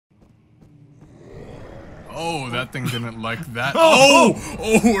Oh, that thing didn't like that. Oh,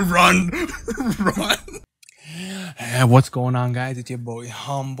 run. Run. Hey, what's going on, guys? It's your boy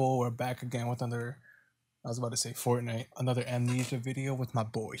Humble. We're back again with another, I was about to say Fortnite, another Amnesia video with my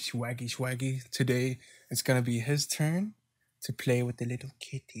boy Swaggy. Today, it's going to be his turn to play with the little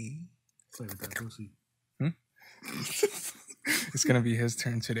kitty. Play with that pussy. It's going to be his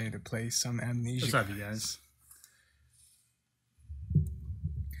turn today to play some Amnesia. What's up, you guys?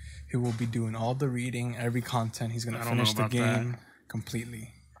 He will be doing all the reading, every content. He's going to finish the game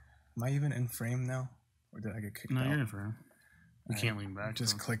completely. Am I even in frame now? Or did I get kicked out? No, you're in frame. You can't lean back.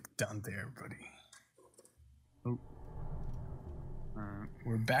 Just click down there, buddy. Oh. Alright.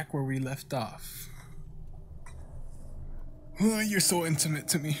 We're back where we left off. Oh, you're so intimate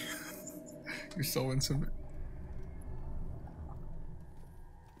to me. You're so intimate.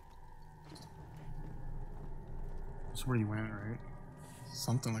 That's where you went, right?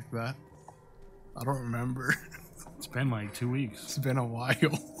 Something like that. I don't remember. It's been like 2 weeks. It's been a while.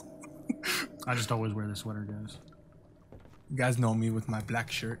 I just always wear the sweater, guys. You guys know me with my black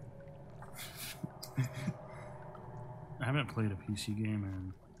shirt. I haven't played a PC game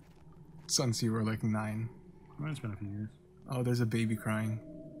in... Since you were like 9. Well, it's been a few years. Oh, there's a baby crying.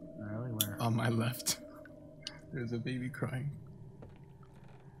 Really? Where? On my left. There's a baby crying.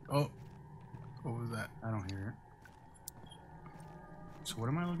 Oh. What was that? I don't hear it. So what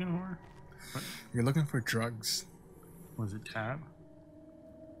am I looking for? What? You're looking for drugs. Was it tab?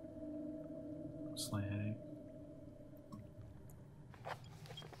 Slight headache.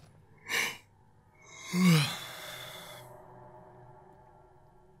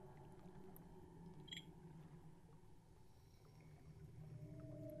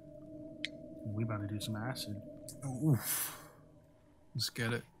 We about to do some acid. Oof. Let's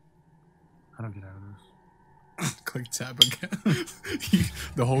get it. How do I get out of this? Click tab again.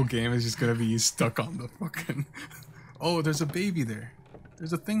 The whole game is just gonna be you stuck on the fucking... Oh, there's a baby there.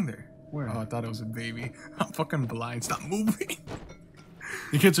 There's a thing there. Where? Oh, I thought it was a baby. I'm fucking blind. Stop moving.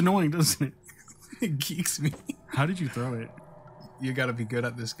 It gets annoying, doesn't it? It geeks me. How did you throw it? You gotta be good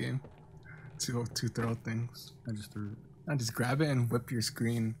at this game to throw things. I just threw it. I just grab it and whip your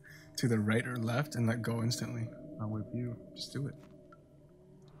screen to the right or left and let go instantly. I'll whip you. Just do it.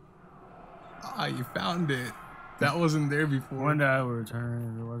 Ah, you found it. That wasn't there before. One day I will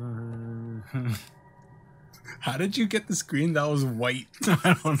return. It wasn't. How did you get the screen that was white?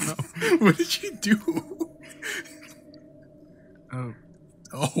 I don't know. What did you do? Oh.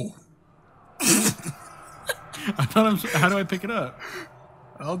 Oh. I thought I'm. How do I pick it up?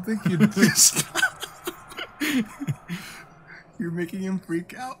 I don't think you did. Stop. You're making him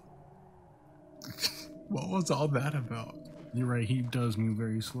freak out. What was all that about? You're right. He does move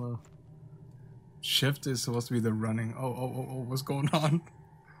very slow. Shift is supposed to be the running. Oh, what's going on?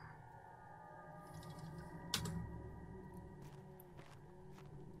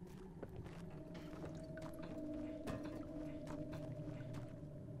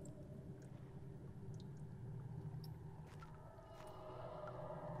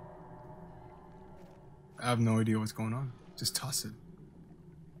 I have no idea what's going on. Just toss it.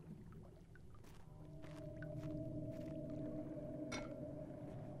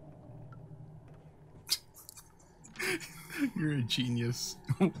 You're a genius.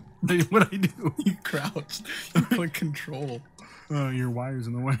 What I do? You crouched. You click control. Your wire's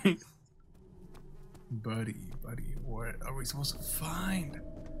in the way. Buddy, what are we supposed to find?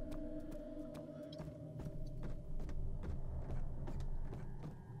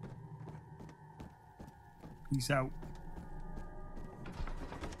 Peace out.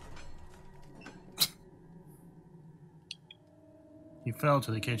 He fell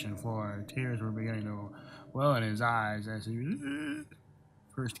to the kitchen floor. Tears were beginning to well in his eyes as he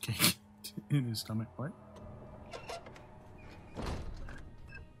first kicked in his stomach. What?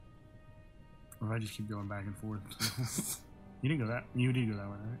 Or if I just keep going back and forth. You didn't go that. You did go that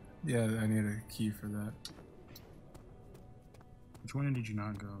way, right? Yeah, I need a key for that. Which one did you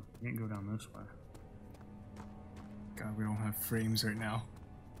not go? You didn't go down this way. God, we don't have frames right now.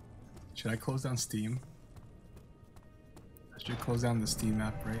 Should I close down Steam? I should close down the Steam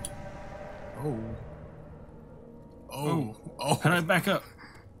app, right? Oh. How do I back up?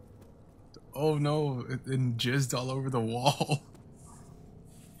 Oh no, it jizzed all over the wall.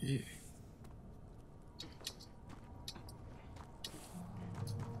 Yeah.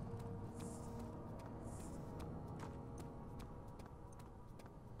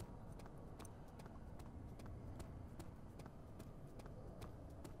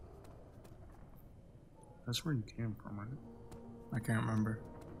 That's where you came from, right? I can't remember.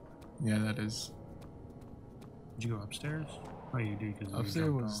 Yeah, that is. Did you go upstairs? Oh, you did, because upstairs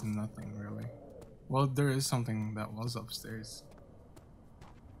was nothing really. Well, there is something that was upstairs.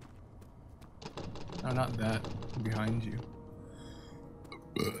 No, not that. Behind you.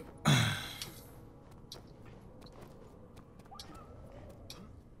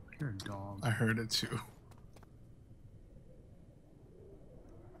 You're a dog. I heard it too.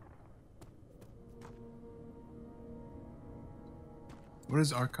 What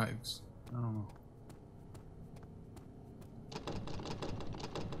is archives? I don't know.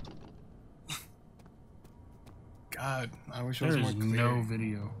 God, I wish it was There more is clear. no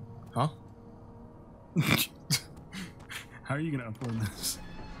video. Huh? How are you gonna upload this?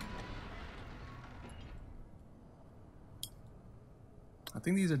 I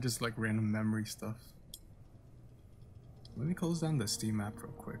think these are just like random memory stuff. Let me close down the Steam app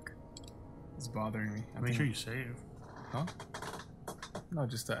real quick. It's bothering me. Make sure you save. Huh? No,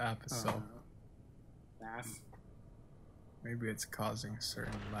 just the app itself. Maybe it's causing a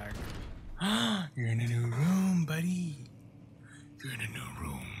certain lag. You're in a new room, buddy. You're in a new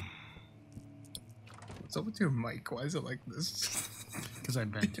room. What's up with your mic? Why is it like this? Because I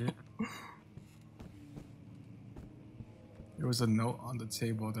bent it. There was a note on the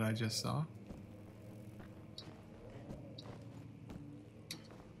table that I just saw.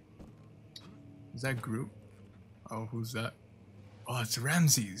 Is that Groot? Oh, who's that? Oh, it's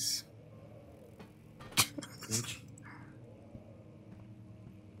Ramses. Bitch.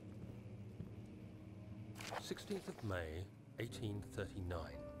 16th of May, 1839.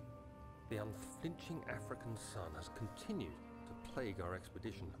 The unflinching African sun has continued to plague our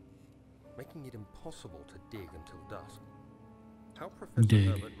expedition, making it impossible to dig until dusk. How Professor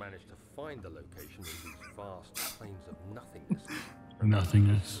Herbert managed to find the location in these vast plains of nothingness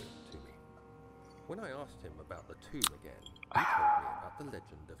Nothingness. to me. When I asked him about the tomb again, he told me about the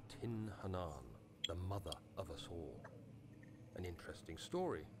legend of Tin Hanan, the mother of us all. An interesting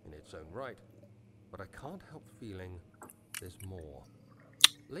story in its own right, but I can't help feeling there's more.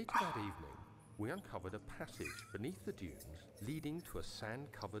 Later that evening, we uncovered a passage beneath the dunes leading to a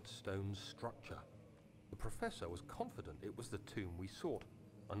sand-covered stone structure. The professor was confident it was the tomb we sought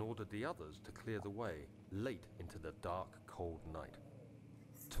and ordered the others to clear the way late into the dark, cold night.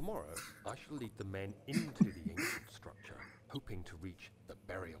 Tomorrow, I shall lead the men into the ancient structure, hoping to reach the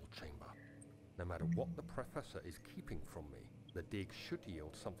burial chamber. No matter what the professor is keeping from me, the dig should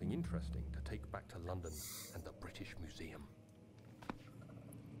yield something interesting to take back to London and the British Museum.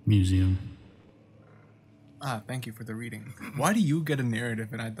 Museum. Ah, thank you for the reading. Why do you get a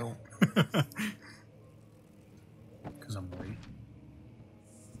narrative and I don't? Because I'm late.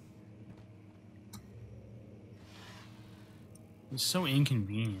 It's so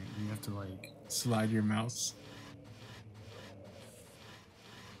inconvenient. You have to like Slide your mouse.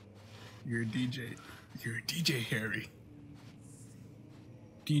 You're a DJ. You're a DJ, Harry.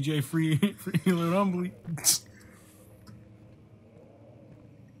 DJ Freeload humbly.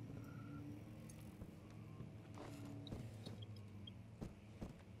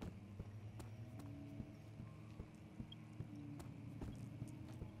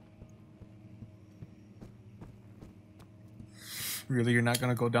 Really, you're not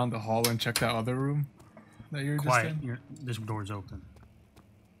gonna go down the hall and check that other room that you're Quiet. just in? This door's open.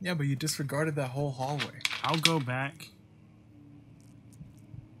 Yeah, but you disregarded that whole hallway. I'll go back.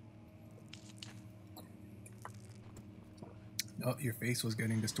 Oh, your face was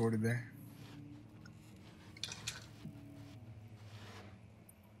getting distorted there.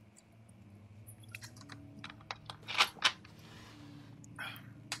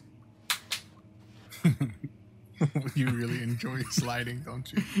 You really enjoy sliding,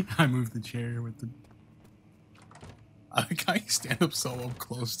 don't you? I moved the chair with the. I like how you stand up so up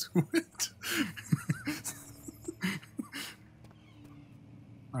close to it.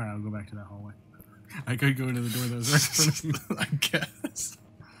 Alright, I'll go back to that hallway. I could go into the door that was right in front of me. I guess.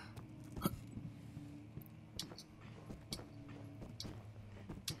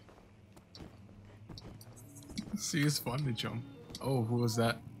 See, it's fun to jump. Oh, who was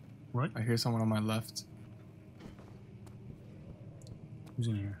that? What? I hear someone on my left. Who's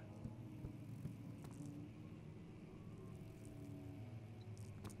in here?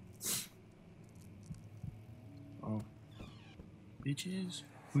 Oh, Bitches?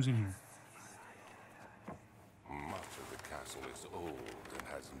 Who's in here? Much of the castle is old and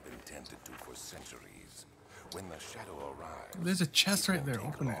hasn't been tended to for centuries. When the shadow arrives, there's a chest right there. it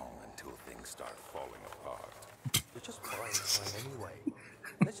won't Open take it. long until things start falling apart. We're just buying time anyway.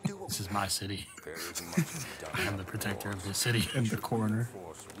 Let's do what This is my city. There isn't much to be done. I am the protector of this city. In the corner.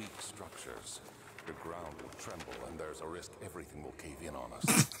 Force weak structures. The ground will tremble, and there's a risk everything will cave in on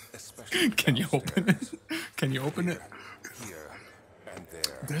us. Especially Can you open it? downstairs. Can you open it? Here And there,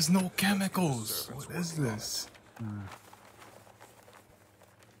 There's no chemicals. What is this?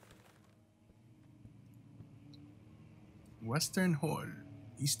 Western Hall,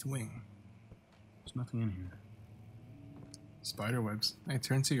 East Wing. There's nothing in here. Spider webs. Hey,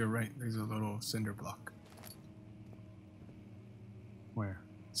 turn to your right. There's a little cinder block. Where?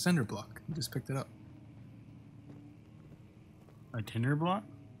 Cinder block. You just picked it up. A tinder block?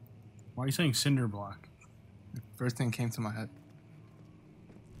 Why are you saying cinder block? First thing came to my head.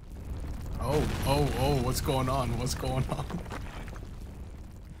 Oh, what's going on? What's going on?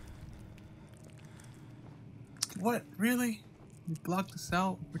 What? Really? You blocked us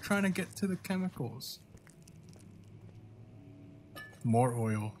out? We're trying to get to the chemicals. More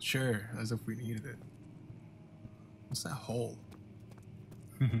oil. Sure, as if we needed it. What's that hole?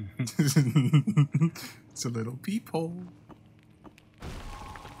 It's a little peephole.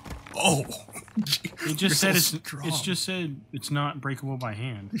 Oh! It just said it's just said it's not breakable by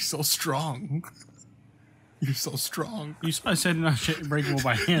hand. You're so strong. You're so strong. You said it's not breakable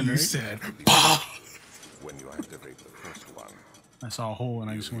by hand, You right? said, bah! when you activate the first one, I saw a hole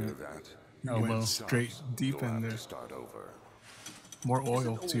and I just hear went that? elbow. Went straight deep You'll in have there. to start over. More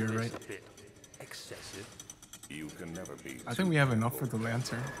oil Isn't to your all right. this a bit excessive? You can never be. I think we have enough for the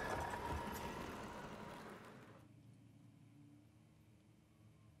lantern.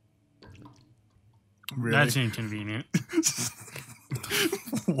 Really? That's inconvenient.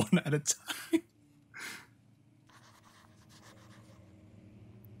 One at a time.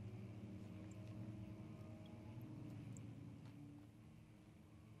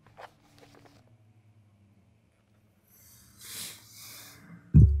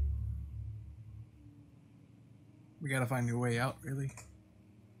 We gotta find a way out, really.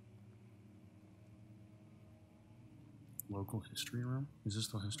 Local history room? Is this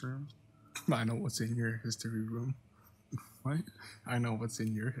the history room? I know what's in your history room. What? I know what's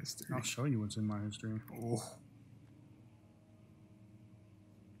in your history. I'll show you what's in my history. Oh.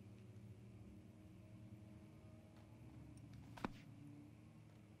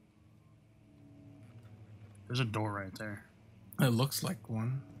 There's a door right there. It looks like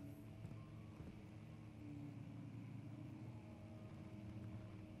one.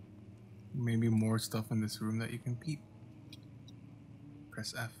 Maybe more stuff in this room that you can peep.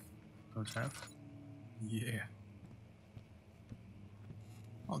 Press F. Press F. Yeah.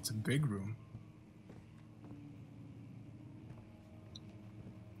 Oh, it's a big room.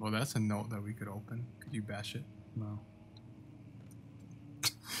 Well, that's a note that we could open. Could you bash it? No.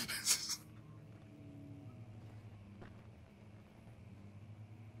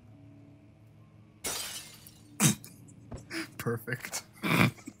 Perfect.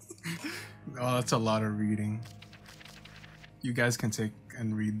 Oh, that's a lot of reading. You guys can take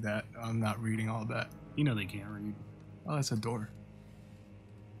and read that. I'm not reading all that. You know they can't read. Oh, that's a door.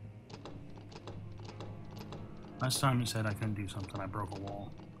 Last time it said I couldn't do something, I broke a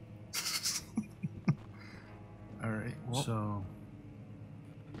wall. All right. Well, So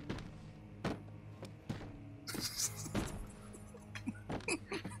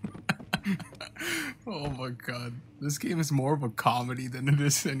oh my god, this game is more of a comedy than it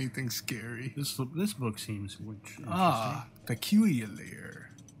is anything scary. this book seems interesting. Ah, peculiar.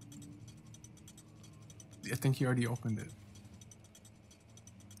 I think you already opened it.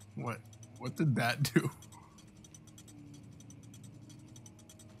 What? What did that do?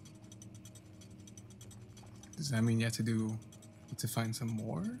 Does that mean you have to find some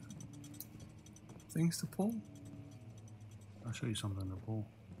more things to pull? I'll show you something to pull.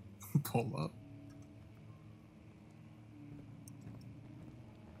 Pull up.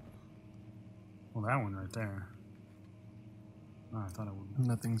 Well, that one right there. Oh, I thought it would.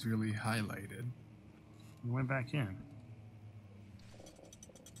 Nothing's really highlighted. We went back in.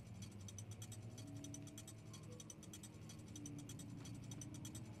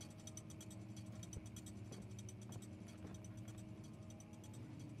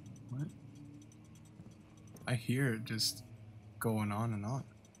 What? I hear it just going on and on.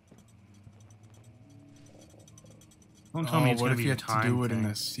 Don't tell me it's what gonna if be you a have to time do it thing. in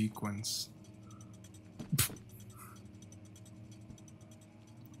a sequence?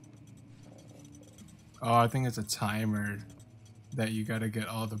 Oh, I think it's a timer that you gotta get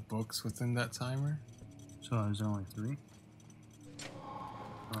all the books within that timer. So is there only 3?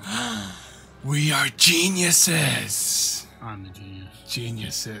 We are geniuses! I'm the genius.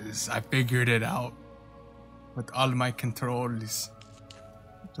 Geniuses. I figured it out. With all my controls.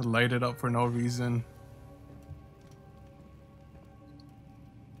 To light it up for no reason.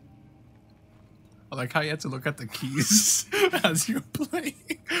 I like how you had to look at the keys as you're playing.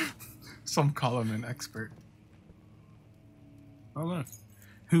 Some call him an expert. Oh look,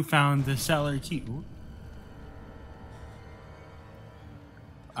 who found the cellar key? Ooh.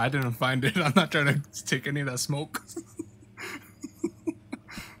 I didn't find it. I'm not trying to take any of that smoke.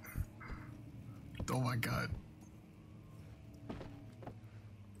 Oh my god.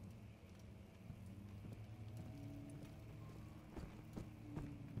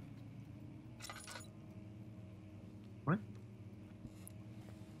 What?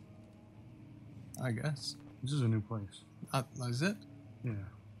 I guess. This is a new place. Is it? Yeah.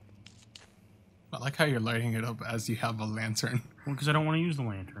 I like how you're lighting it up as you have a lantern. Well, because I don't want to use the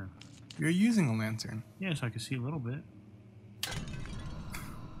lantern. You're using a lantern. Yeah, so I can see a little bit.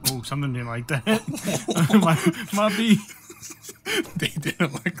 Oh, something didn't like that. my bee. They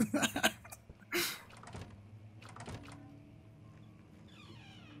didn't like that.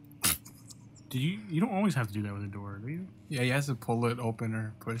 Did you? You don't always have to do that with a door, do you? Yeah, you have to pull it open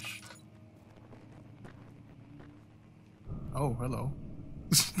or push. Oh, hello.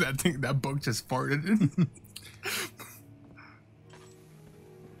 That bug just farted.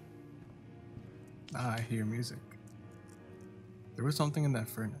 I hear music. There was something in that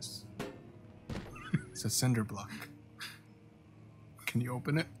furnace. It's a cinder block. Can you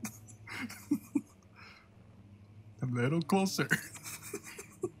open it? A little closer.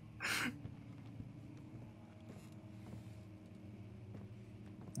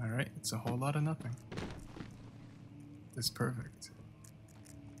 Alright, it's a whole lot of nothing. It's perfect.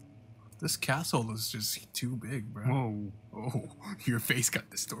 This castle is just too big, bro. Whoa. Oh, your face got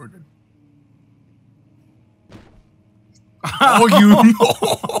distorted. Oh, you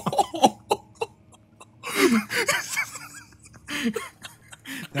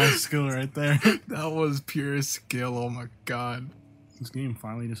That's skill right there. That was pure skill. Oh my god. This game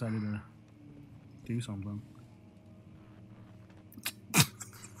finally decided to do something.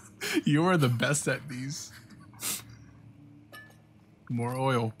 You are the best at these. More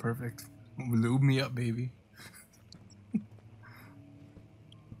oil. Perfect. Lube me up, baby.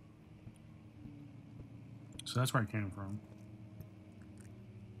 So that's where I came from.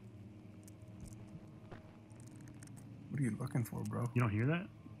 What are you looking for, bro? You don't hear that?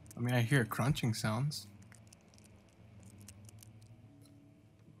 I mean, I hear crunching sounds.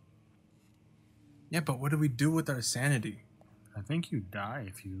 Yeah, but what do we do with our sanity? I think you die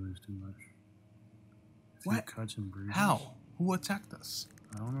if you lose too much. A few What? Cuts and bruises. How? Who attacked us?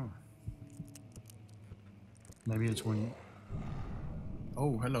 I don't know. Maybe it's when you...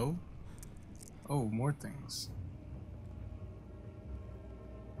 Oh, hello. Oh, more things.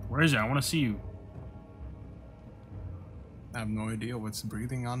 Where is it? I want to see you. I have no idea what's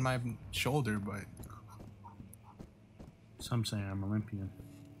breathing on my shoulder, but... Some say I'm Olympian.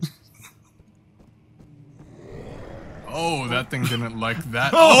 Oh, that thing didn't like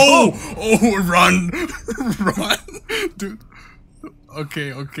that. Oh! Oh, run! Run! Dude.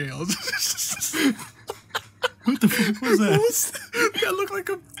 Okay, okay. I'll just... What the fuck was that? That looked like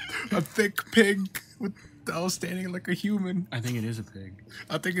a thick pig that was standing like a human. I think it is a pig.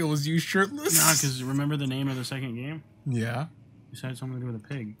 I think it was you shirtless. Nah, because remember the name of the second game? Yeah. You said something to do with a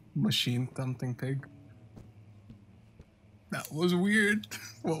pig. Machine something pig. That was weird.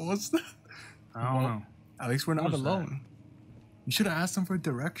 What was that? I don't know. At least we're not What was alone. You should have asked them for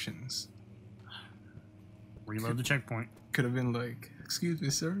directions. Reload the checkpoint. Could have been like, excuse me,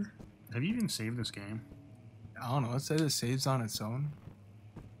 sir. Have you even saved this game? I don't know. It says it saves on its own.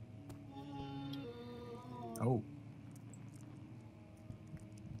 Oh.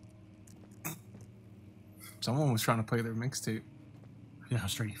 Someone was trying to play their mixtape. Yeah,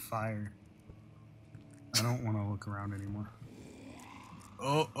 straight fire. I don't want to look around anymore.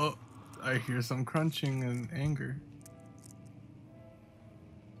 Oh, oh. I hear some crunching and anger.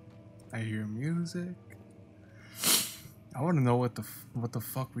 I hear music. I want to know what the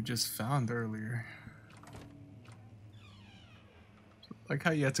fuck we just found earlier. Like how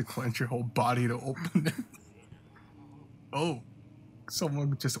you had to clench your whole body to open it. Oh,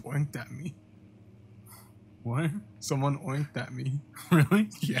 someone just oinked at me. What? Someone oinked at me. Really?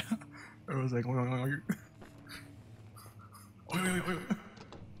 Yeah. It was like, wait.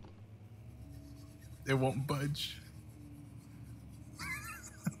 It won't budge.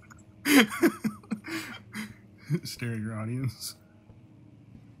 Stare at your audience.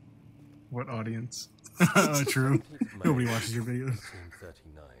 What audience? True. Nobody watches your videos.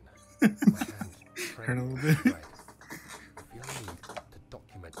 1839. My hands Turn a tremble little bit. with dread. I feel I need to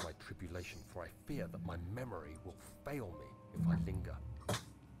document my tribulation, for I fear that my memory will fail me if I linger.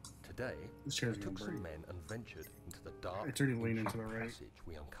 Today, This we chair's took gonna some break. men and ventured into the dark It's already leaning to the ancient right. passage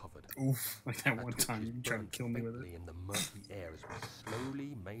we uncovered. Oof. Like that Our one time torches you tried to burned kill me with faintly it. in the murky air as we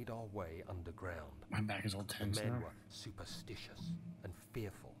slowly made our way underground. My back is all The tense men now. were superstitious and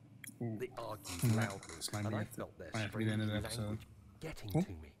fearful. Ooh. They argued loudly, This might and be I at the- felt their might have to be the strange end of the episode. language getting Ooh. to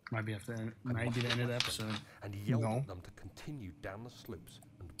me. Might be after I might be the muscled end of the past them episode. and yelled No. at them to continue down the slopes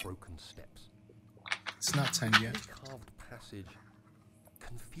and broken steps. It's not 10 yet. The carved passage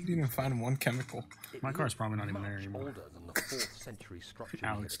You confused didn't even me. find one chemical. It My car's looked probably not even there much anymore. older than the 4th century structure we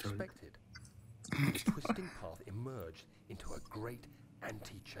had Alex took it. expected. The twisting path emerged into a great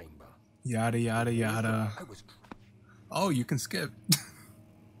antechamber. Yada, yada, yada. I was Oh, you can skip.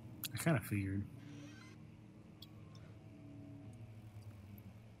 I kind of figured.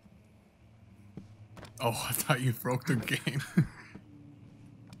 Oh, I thought you broke the game.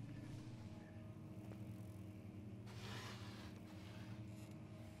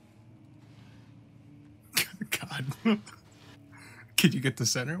 God. Could you get the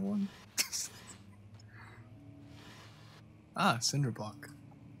center one? Ah, cinder block.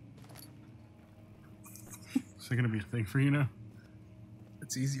 Is that gonna be a thing for you now?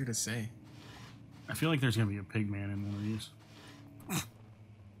 It's easier to say. I feel like there's gonna be a pig man in one of these.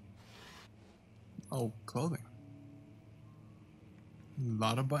 Oh, clothing. A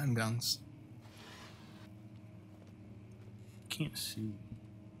lot of button downs. Can't see.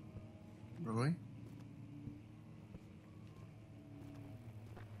 Really?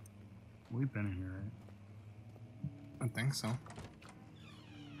 We've been in here, right? I think so.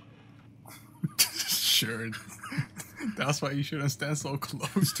 Sure. That's why you shouldn't stand so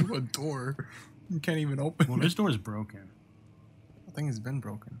close to a door. You can't even open Well, it. this door is broken. I think it's been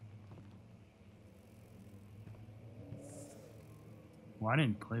broken. Well, I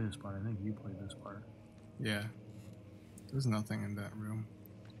didn't play this part. I think you played this part. Yeah. There's nothing in that room.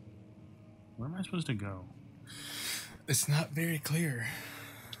 Where am I supposed to go? It's not very clear.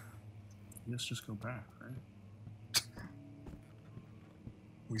 Let's just go back, right?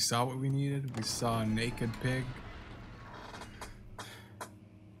 We saw what we needed. We saw a naked pig.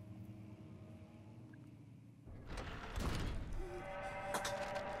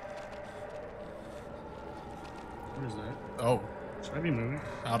 What is that? Oh, Should I be moving?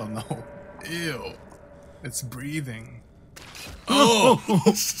 I don't know. Ew. It's breathing. Oh!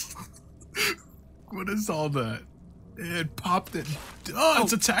 What is all that? It popped it. Oh,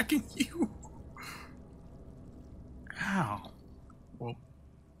 it's attacking you. Ow. Well,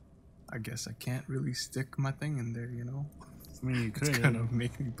 I guess I can't really stick my thing in there, you know? I mean, you It's could. gonna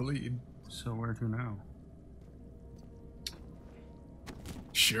make me bleed. So where to now?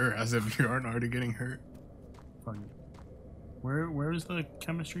 Sure, as if you aren't already getting hurt. Fuck it. Where is the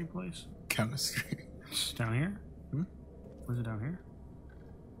chemistry place? Chemistry. It's down here? Hmm? Was it down here?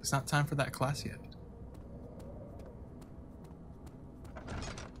 It's not time for that class yet.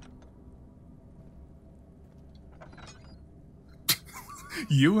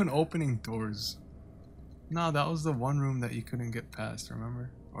 You and opening doors. No, that was the one room that you couldn't get past,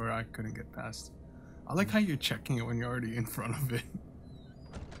 remember? Or I couldn't get past. I like how you're checking it when you're already in front of it.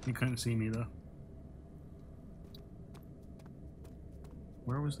 You couldn't see me though.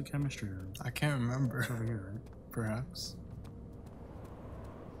 Where was the chemistry room? I can't remember. It's over here, right? Perhaps.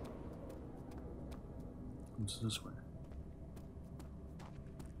 It's this way.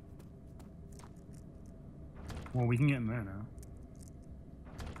 Well, we can get in there now.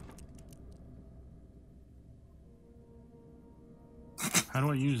 How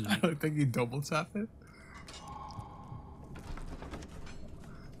do I use I it? don't think you double tap it.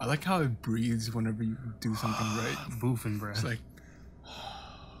 I like how it breathes whenever you do something right. Boofing breath. It's like,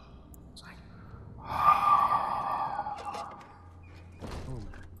 Oh.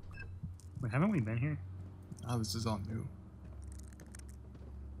 Wait, haven't we been here? oh, this is all new.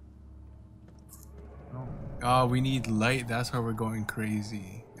 No. Oh, we need light. That's why we're going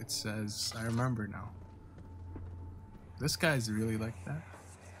crazy. It says, I remember now. This guy's really like that.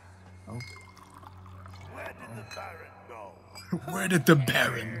 Oh. Where did the Baron go? Where did the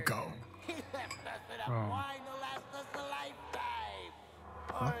Baron go? He left us enough Oh. wine to last us a lifetime.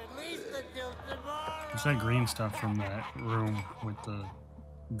 Or at least until tomorrow. It's that green stuff from that room with the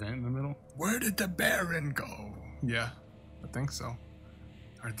vent in the middle. Where did the Baron go? Yeah, I think so.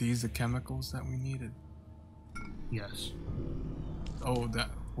 Are these the chemicals that we needed? Yes. Oh, that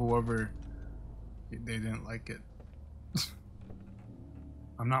whoever, they didn't like it.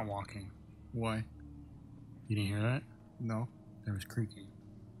 I'm not walking. Why? You didn't hear that? No, There was creaking.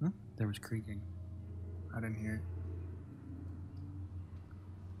 Hmm? There was creaking. I didn't hear it.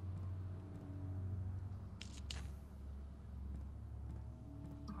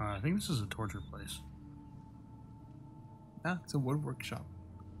 I think this is a torture place. Yeah, it's a wood workshop.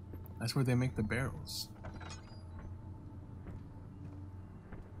 That's where they make the barrels.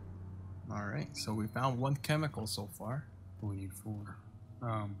 Alright, so we found one chemical so far. We need 4.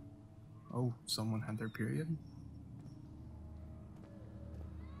 Oh, someone had their period?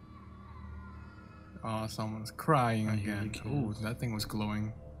 Oh, someone's crying I hear again. the Oh, kids. that thing was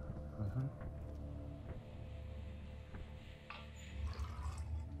glowing.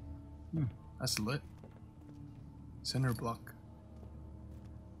 That's lit. Cinder block.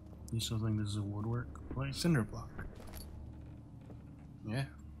 You still think this is a woodwork place? Cinder block. Yeah.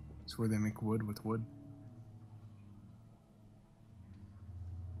 It's where they make wood with wood.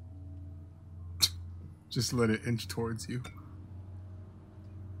 Just let it inch towards you.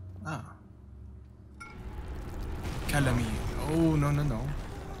 Ah. Calami. Oh, no, no, no.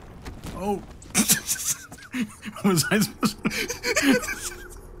 Oh. Was I supposed to...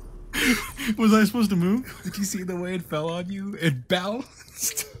 Was I supposed to move? Did you see the way it fell on you? It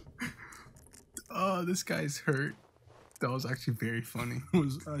bounced. Oh, this guy's hurt. That was actually very funny.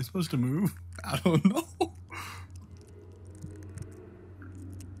 Was I supposed to move? I don't know.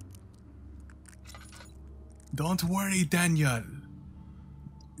 Don't worry, Daniel.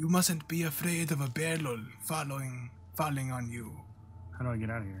 You mustn't be afraid of a barrel falling on you. How do I get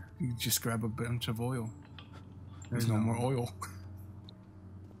out of here? You just grab a bunch of oil. There's There's no no more oil.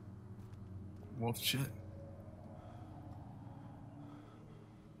 Well, shit.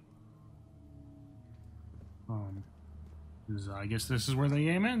 I guess this is where the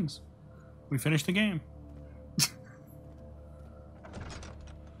game ends. We finished the game.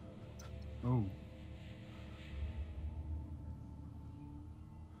 Oh.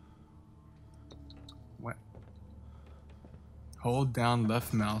 What? Hold down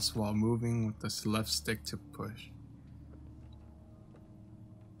left mouse while moving with the left stick to push.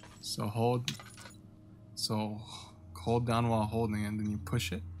 So hold down while holding it, and then you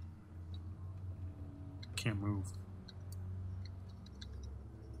push it. Can't move.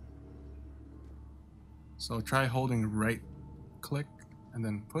 So try holding right click and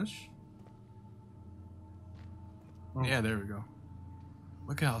then push. Oh. Yeah, there we go.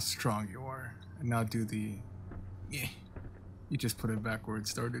 Look at how strong you are. And now do the... Yeah. You just put it back where it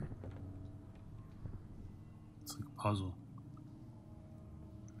started. It's like a puzzle.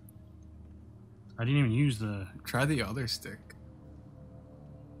 I didn't even use the... Try the other stick.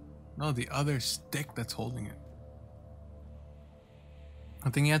 No, the other stick that's holding it. I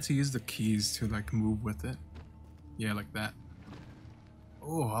think you had to use the keys to like move with it. Yeah, like that.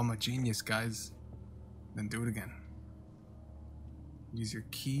 Oh, I'm a genius, guys. Then do it again. Use your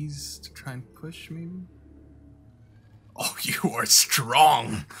keys to try and push, maybe? Oh, you are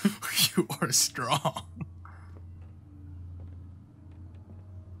strong! You are strong!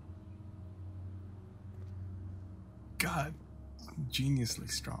 God,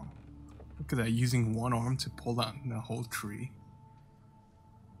 geniusly strong. Look at that, using one arm to pull down the whole tree.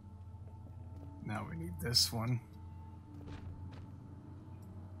 Now we need this one.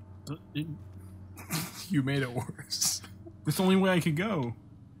 You made it worse. It's the only way I could go.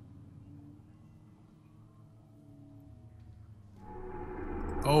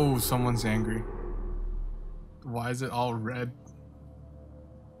 Oh, someone's angry. Why is it all red?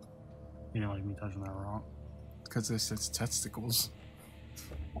 You didn't like me touching that rock. Because it says testicles.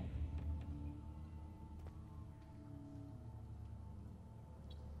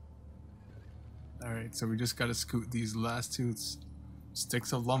 Alright, so we just gotta scoot these last two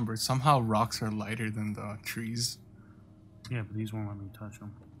sticks of lumber. Somehow rocks are lighter than the trees. Yeah, but these won't let me touch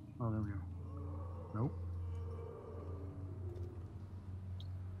them. Oh, there we go. Nope.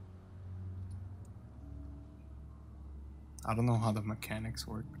 I don't know how the mechanics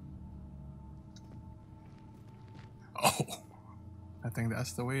work. Oh, I think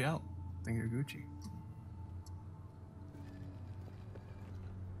that's the way out. I think you're Gucci.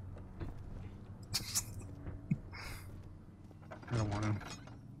 I don't want to.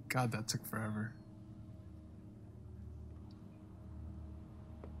 God, that took forever.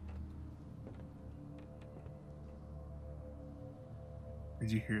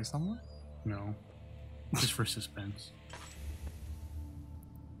 Did you hear someone? No. Just for suspense.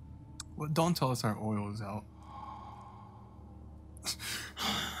 Well, don't tell us our oil is out.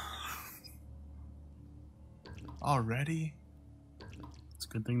 Already? It's a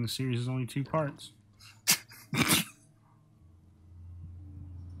good thing the series is only 2 parts.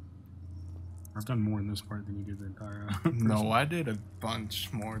 I've done more in this part than you did the entire No, I did a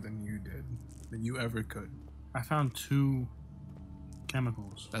bunch more than you did. Than you ever could. I found 2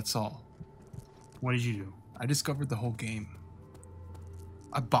 chemicals. That's all. What did you do? I discovered the whole game.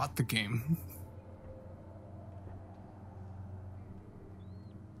 I bought the game.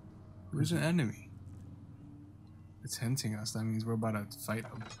 Who's an enemy? It's hinting us. That means we're about to fight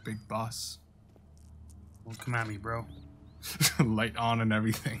a big boss. Well, come at me, bro. Light on and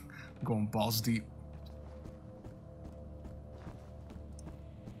everything. Going balls deep.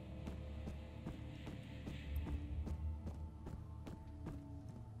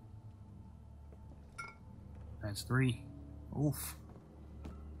 That's 3. Oof.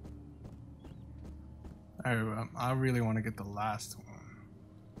 I really want to get the last one.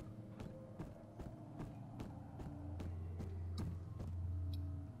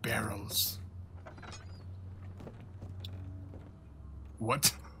 Barrels.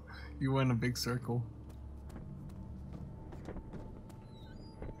 What? You went in a big circle.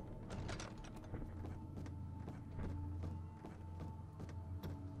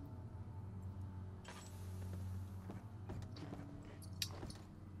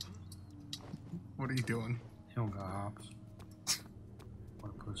 What are you doing? He don't got hops.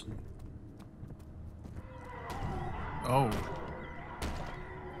 What a pussy. Oh.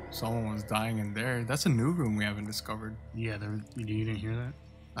 Someone was dying in there. That's a new room we haven't discovered. Yeah, you didn't hear that?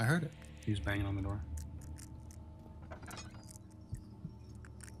 I heard it. He was banging on the door.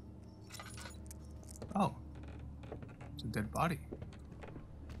 Oh. It's a dead body.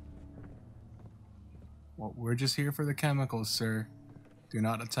 Well, we're just here for the chemicals, sir. Do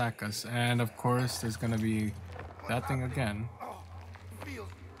not attack us. And of course, there's gonna be that thing again. Oh, feels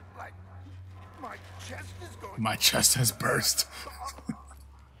like my chest is going. My chest has burst.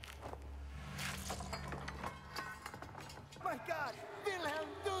 My God, Wilhelm,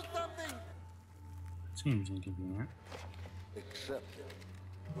 do something! Seems inconvenient. Accept it.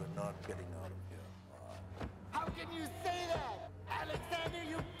 We're not getting out of here. How can you say that? Alexander,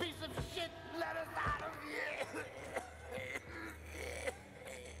 you piece of shit, let us out of here!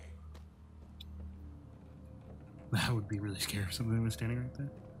 That would be really scary if something was standing right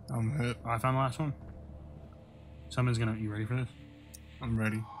there. I'm hit. Oh, I found the last one. Someone's gonna. You ready for this? I'm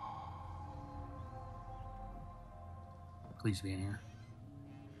ready. Please be in here.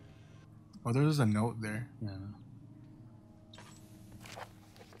 Oh, there's a note there. Yeah.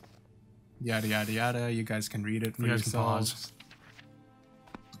 Yada yada yada. You guys can read it for You guys can yourselves. pause.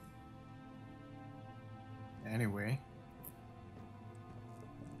 Anyway.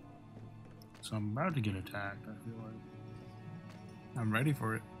 So I'm about to get attacked, I feel like. I'm ready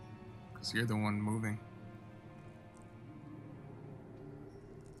for it. Because you're the one moving.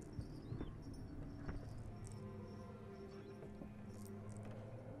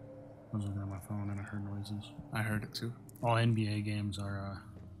 I was looking at my phone and I heard noises. I heard it too. All NBA games are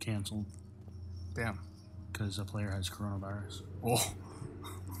canceled Damn. because a player has coronavirus. Oh.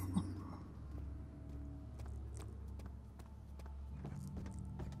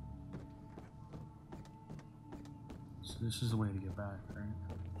 So this is the way to get back, right?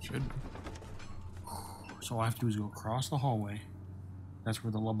 Should be. So all I have to do is go across the hallway. That's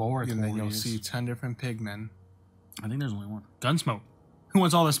where the laboratory And then you'll is. see 10 different pigmen. I think there's only one. Gunsmoke. Who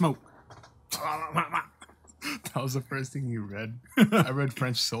wants all the smoke? That was the first thing you read. I read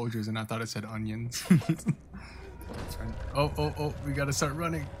French soldiers and I thought it said onions. That's right. Oh, we gotta start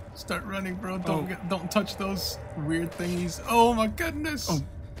running. Start running, bro. Don't touch those weird thingies. Oh my goodness. Oh.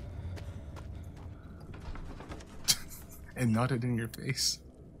 It nutted in your face.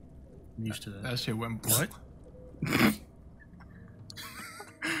 I'm used to that. That shit went What?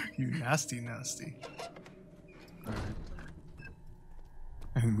 You nasty. Alright.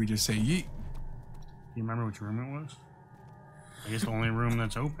 And we just say yeet. Do you remember which room it was? I guess the only room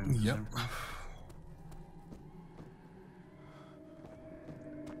that's open. Yep.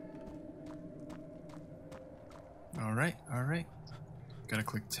 All right. Gotta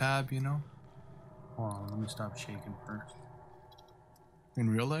click tab, you know. Hold on, let me stop shaking first. In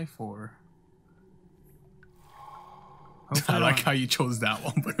real life, or Hopefully I they like don't- how you chose that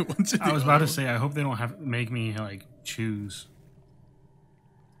one, but it wasn't. I was about to say, I hope they don't have make me like choose.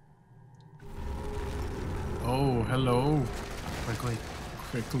 Oh, hello.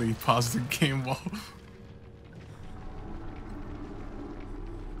 Quickly. Pause the game while.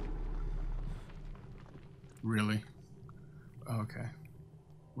 Really? Okay.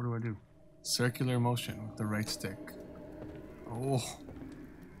 What do I do? Circular motion with the right stick. Oh.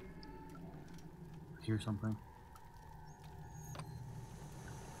 I hear something.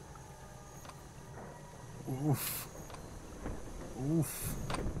 Oof. Oof.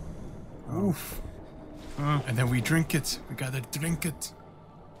 Oh. Oof. And then we drink it. We gotta drink it.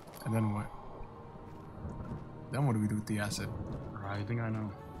 And then what? Then what do we do with the acid? I think I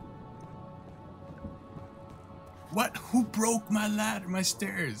know. What? Who broke my ladder, my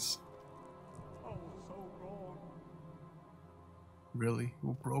stairs? Really?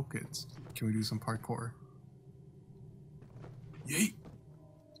 Who broke it? Can we do some parkour? Yeet!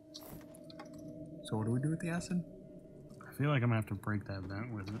 So what do we do with the acid? I feel like I'm gonna have to break that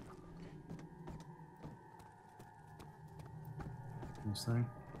vent with it. This thing?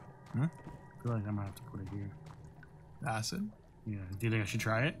 Hmm? I feel like I'm gonna have to put it here. Acid? Yeah. Do you think I should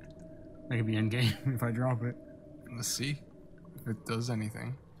try it? That could be endgame if I drop it. Let's see if it does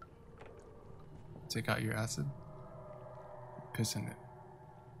anything. Take out your acid. Piss in it.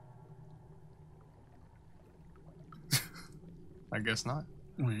 I guess not.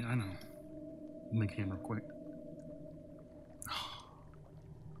 Wait, I know. Make him real quick.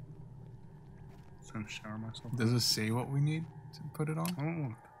 So I'm shower myself. Does it say what we need to put it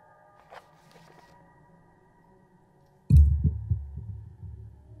on?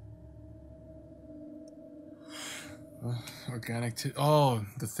 Oh. Organic oh,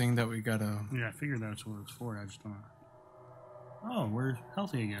 the thing that we gotta... Yeah, I figured that's what it's for. I just don't know. Oh, we're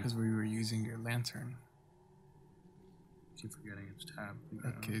healthy again. Because we were using your lantern. Keep forgetting it's tab.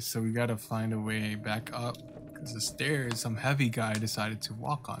 Okay, so we gotta find a way back up. Because the stairs, some heavy guy decided to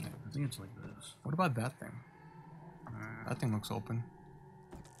walk on it. I think it's like this. What about that thing? That thing looks open.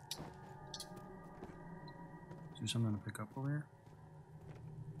 Is there something to pick up over here?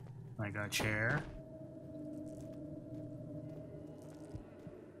 Like a chair?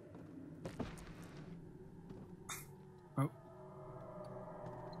 Oh.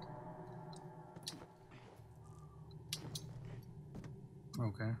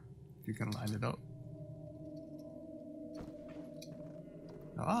 Okay. You can line it up.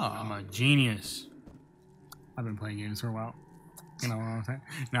 Ah. I'm a genius. I've been playing games for a while. You know what I'm saying?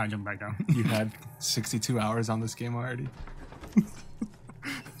 Now I jump back down. You had 62 hours on this game already.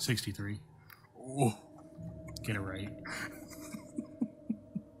 63. Oh. Get it right.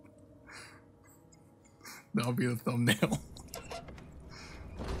 That'll be the thumbnail.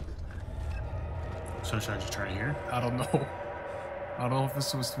 So should I just try here? I don't know. I don't know if it's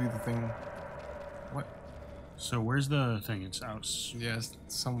supposed to be the thing. What? So where's the thing? It's out. Yes,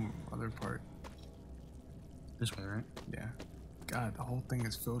 some other part. This way, right? Yeah. God, the whole thing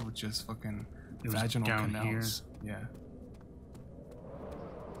is filled with just fucking It was vaginal down canals. Yeah.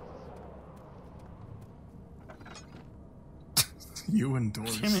 You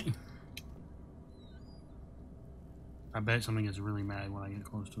indoors. Damn it. I bet something gets really mad when I get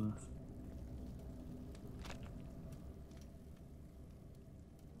close to this.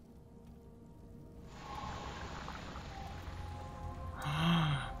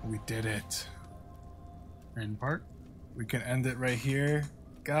 We did it. End part? We can end it right here,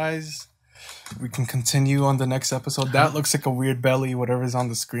 guys. We can continue on the next episode. That looks like a weird belly, whatever's on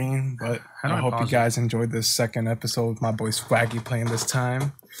the screen. But I hope you guys enjoyed this second episode with my boy Swaggy playing this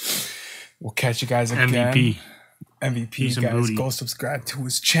time. We'll catch you guys again. MVP, guys. Go subscribe to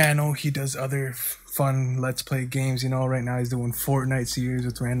his channel. He does other fun Let's Play games. You know, right now he's doing Fortnite series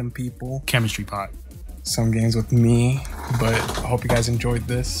with random people. Chemistry pot. Some games with me. But I hope you guys enjoyed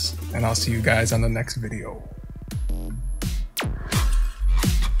this. And I'll see you guys on the next video.